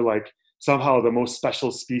 and we're like somehow the most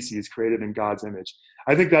special species created in God's image.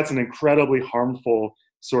 I think that's an incredibly harmful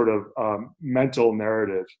sort of mental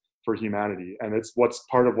narrative for humanity, and it's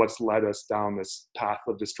part of what's led us down this path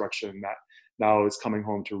of destruction that now is coming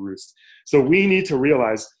home to roost. So we need to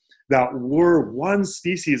realize that we're one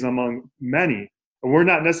species among many, and we're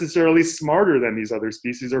not necessarily smarter than these other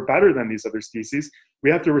species or better than these other species.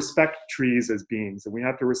 We have to respect trees as beings, and we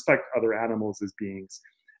have to respect other animals as beings,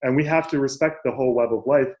 and we have to respect the whole web of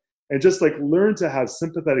life, and just like learn to have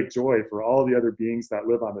sympathetic joy for all the other beings that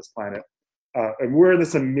live on this planet. And we're in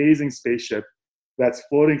this amazing spaceship that's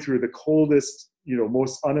floating through the coldest, you know,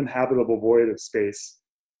 most uninhabitable void of space.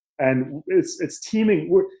 And it's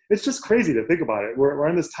teeming. It's just crazy to think about it. We're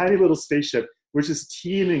on this tiny little spaceship, which is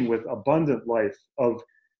teeming with abundant life of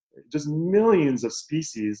just millions of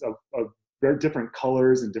species of very different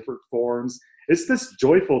colors and different forms. It's this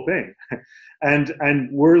joyful thing. and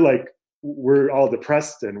we're all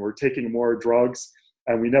depressed and we're taking more drugs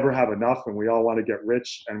and we never have enough and we all want to get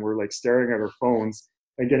rich and we're like staring at our phones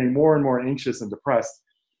and getting more and more anxious and depressed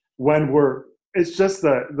when it's just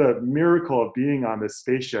the miracle of being on this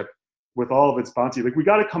spaceship with all of its bounty. Like we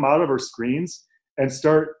got to come out of our screens and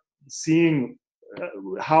start seeing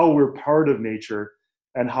how we're part of nature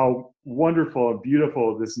and how wonderful and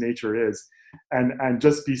beautiful this nature is, and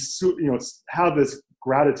just be, have this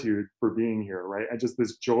gratitude for being here, right? And just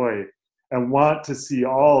this joy, and want to see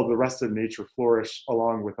all the rest of nature flourish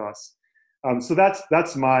along with us. So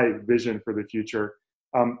that's my vision for the future.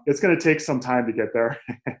 It's going to take some time to get there.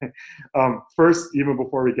 First, even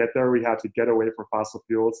before we get there, we have to get away from fossil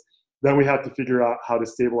fuels. Then we have to figure out how to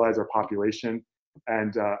stabilize our population,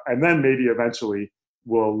 and then maybe eventually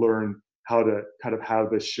we'll learn how to kind of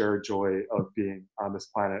have this shared joy of being on this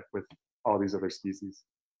planet with all these other species.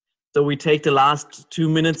 So we take the last 2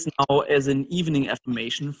 minutes now as an evening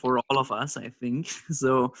affirmation for all of us, I think.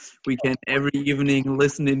 So we can every evening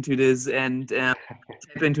listen into this and tap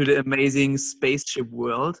into the amazing spaceship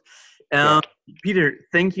world. Peter,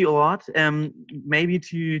 thank you a lot. Maybe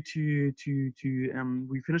to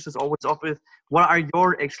we finish this always off with, what are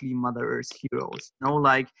your actually Mother Earth heroes?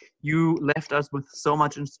 Like you left us with so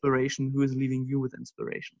much inspiration. Who is leaving you with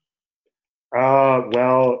inspiration?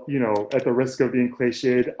 Well, at the risk of being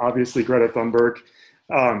cliched, obviously Greta Thunberg.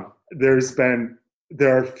 There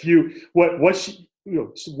are few.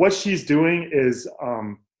 What she's doing is,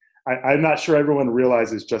 I'm not sure everyone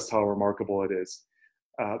realizes just how remarkable it is,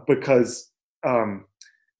 because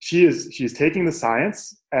she's taking the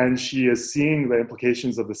science and she is seeing the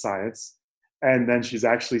implications of the science, and then she's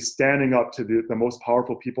actually standing up to the most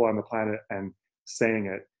powerful people on the planet and saying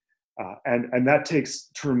it. And that takes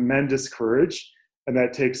tremendous courage, and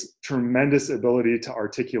that takes tremendous ability to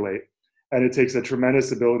articulate, and it takes a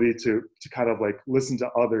tremendous ability to kind of like listen to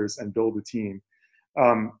others and build a team.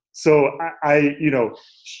 So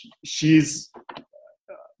she's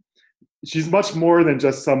much more than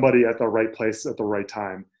just somebody at the right place at the right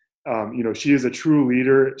time. She is a true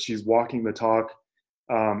leader. She's walking the talk.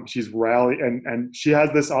 She's rallying, and she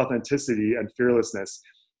has this authenticity and fearlessness,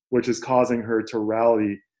 which is causing her to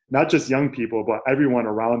rally not just young people, but everyone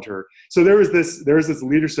around her. So there is this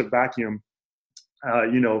leadership vacuum,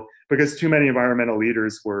 because too many environmental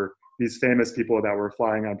leaders were these famous people that were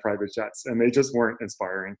flying on private jets, and they just weren't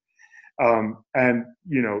inspiring. And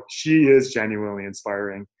she is genuinely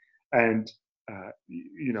inspiring. And,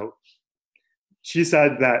 she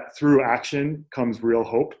said that through action comes real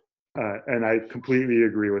hope. And I completely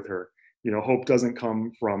agree with her. Hope doesn't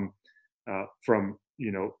come from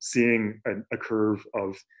seeing a curve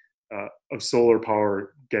of solar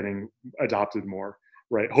power getting adopted more,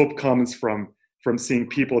 right? Hope comes from seeing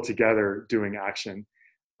people together doing action.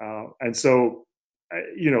 And so,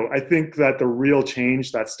 I think that the real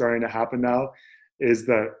change that's starting to happen now is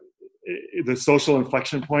the social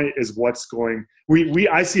inflection point is what's going,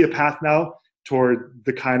 I see a path now toward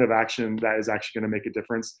the kind of action that is actually going to make a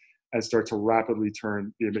difference and start to rapidly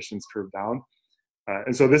turn the emissions curve down.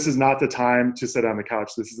 And so this is not the time to sit on the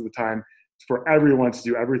couch. This is the time for everyone to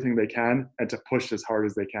do everything they can and to push as hard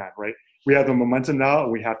as they can, right? We have the momentum now,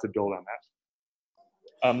 and we have to build on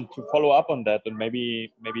that. To follow up on that, and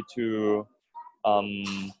maybe to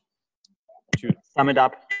sum it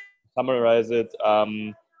up, summarize it,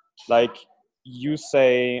 like you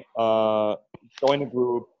say, join a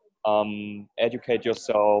group, educate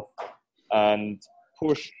yourself, and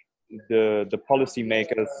push the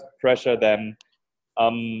policymakers, pressure them.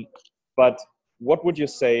 But what would you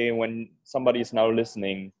say when somebody is now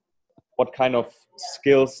listening? What kind of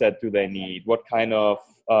skill set do they need? What kind of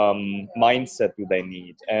mindset do they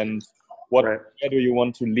need? And where do you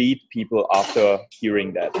want to lead people after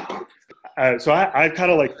hearing that? So I kind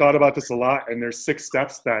of like thought about this a lot, and there's 6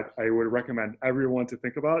 steps that I would recommend everyone to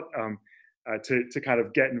think about to kind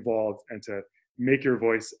of get involved and to make your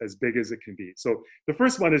voice as big as it can be. So the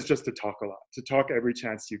first one is just to talk a lot, to talk every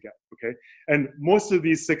chance you get, okay? And most of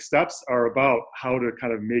these 6 steps are about how to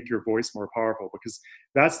kind of make your voice more powerful, because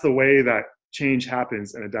that's the way that change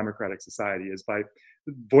happens in a democratic society, is by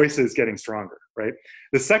voices getting stronger, right?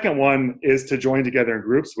 The second one is to join together in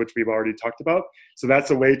groups, which we've already talked about. So that's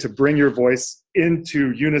a way to bring your voice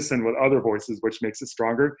into unison with other voices, which makes it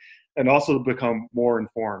stronger, and also to become more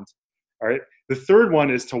informed. All right. The third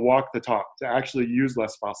one is to walk the talk, to actually use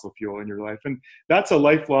less fossil fuel in your life. And that's a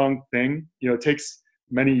lifelong thing. It takes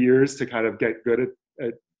many years to kind of get good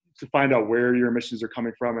at to find out where your emissions are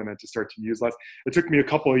coming from, and then to start to use less. It took me a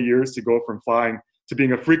couple of years to go from flying to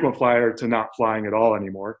being a frequent flyer to not flying at all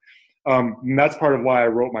anymore. And that's part of why I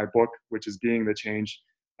wrote my book, which is Being the Change,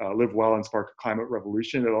 Live Well and Spark a Climate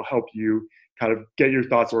Revolution. It'll help you kind of get your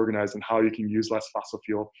thoughts organized on how you can use less fossil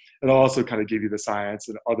fuel. It'll also kind of give you the science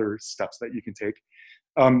and other steps that you can take.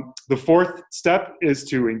 The fourth step is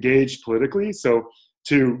to engage politically. So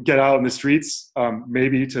to get out in the streets,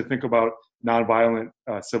 maybe to think about nonviolent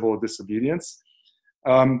civil disobedience.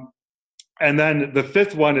 And then the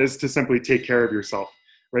fifth one is to simply take care of yourself,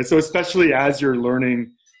 right? So especially as you're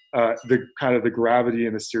learning the gravity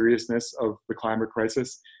and the seriousness of the climate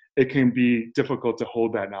crisis, it can be difficult to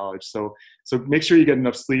hold that knowledge. So make sure you get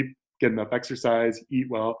enough sleep, get enough exercise, eat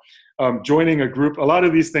well. Joining a group, a lot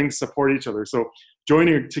of these things support each other. So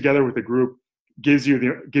joining together with a group gives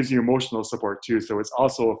you emotional support too. So it's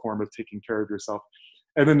also a form of taking care of yourself.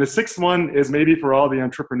 And then the sixth one is maybe for all the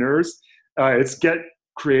entrepreneurs, it's get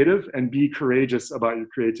creative and be courageous about your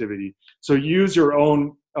creativity. So use your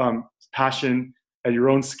own passion and your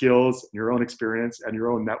own skills, your own experience, and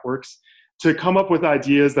your own networks to come up with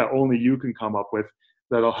ideas that only you can come up with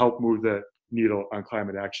that'll help move the needle on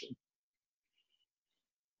climate action.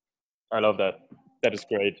 I love that. That is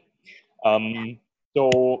great.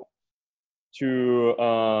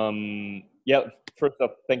 First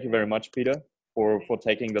up, thank you very much, Peter, for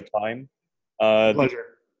taking the time.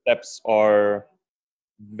 Pleasure. The steps are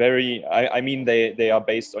they are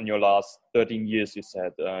based on your last 13 years, you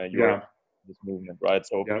said. You're in this movement, right?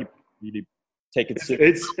 So people really take it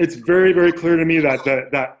seriously. It's very, very clear to me that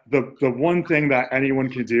the one thing that anyone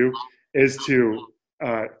can do is to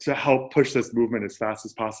help push this movement as fast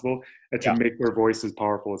as possible and to make their voice as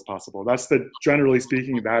powerful as possible. Generally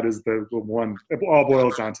speaking, that is the one. It all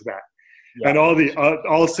boils down to that. Yeah. And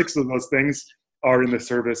all six of those things are in the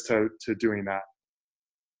service to doing that.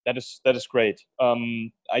 That is great.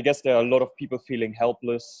 I guess there are a lot of people feeling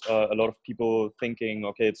helpless. A lot of people thinking,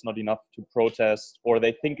 okay, it's not enough to protest, or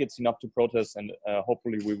they think it's enough to protest, and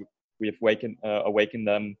hopefully we have awakened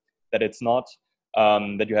them that it's not.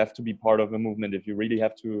 That you have to be part of a movement if you really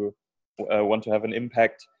have to want to have an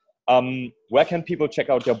impact. Where can people check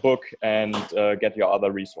out your book and get your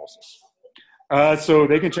other resources? So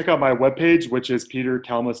they can check out my webpage, which is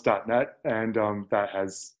peterkalmus.net, and that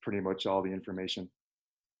has pretty much all the information.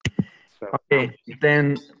 So. Okay,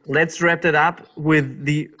 then let's wrap that up with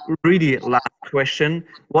the really last question.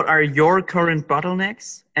 What are your current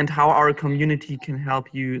bottlenecks and how our community can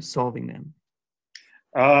help you solving them?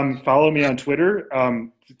 Follow me on Twitter.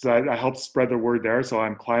 I help spread the word there. So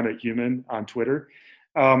I'm Climate Human on Twitter.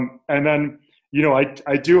 And then,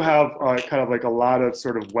 I do have kind of like a lot of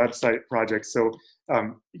sort of website projects. So,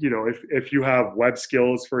 if you have web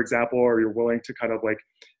skills, for example, or you're willing to kind of like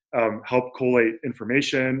help collate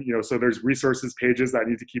information, so there's resources pages that I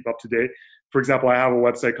need to keep up to date. For example, I have a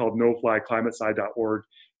website called noflyclimatesci.org,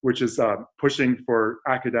 which is pushing for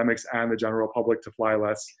academics and the general public to fly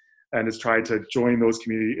less, and is trying to join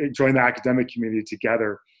the academic community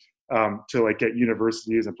together to like get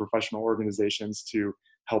universities and professional organizations to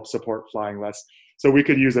help support flying less. So we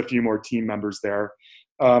could use a few more team members there.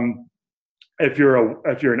 If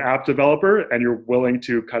you're an app developer and you're willing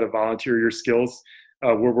to kind of volunteer your skills,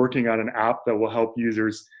 we're working on an app that will help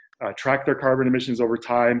users track their carbon emissions over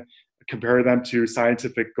time, compare them to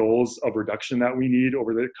scientific goals of reduction that we need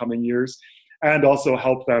over the coming years, and also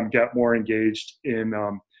help them get more engaged in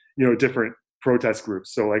different protest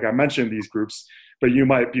groups. So like I mentioned these groups, but you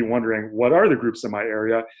might be wondering, what are the groups in my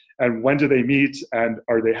area and when do they meet, and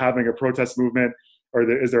are they having a protest movement, or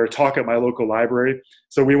is there a talk at my local library?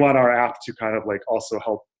 So we want our app to kind of like also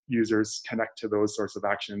help users connect to those sorts of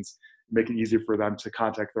actions, make it easy for them to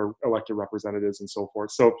contact their elected representatives and so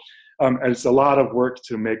forth. So and it's a lot of work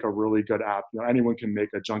to make a really good app. Anyone can make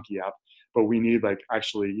a junky app, but we need like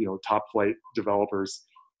actually top flight developers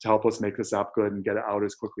to help us make this app good and get it out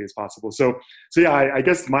as quickly as possible. So yeah, I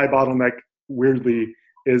guess my bottleneck weirdly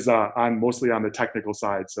is mostly on the technical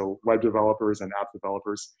side. So web developers and app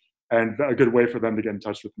developers. And a good way for them to get in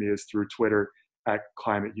touch with me is through Twitter at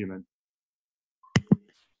Climate Human.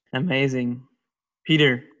 Amazing.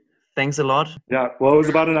 Peter, thanks a lot. Yeah, well, it was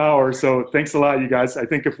about an hour. So thanks a lot, you guys. I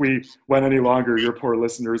think if we went any longer, your poor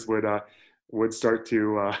listeners would start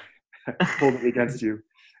to hold it against you.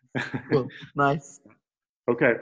 Cool. Nice. Okay.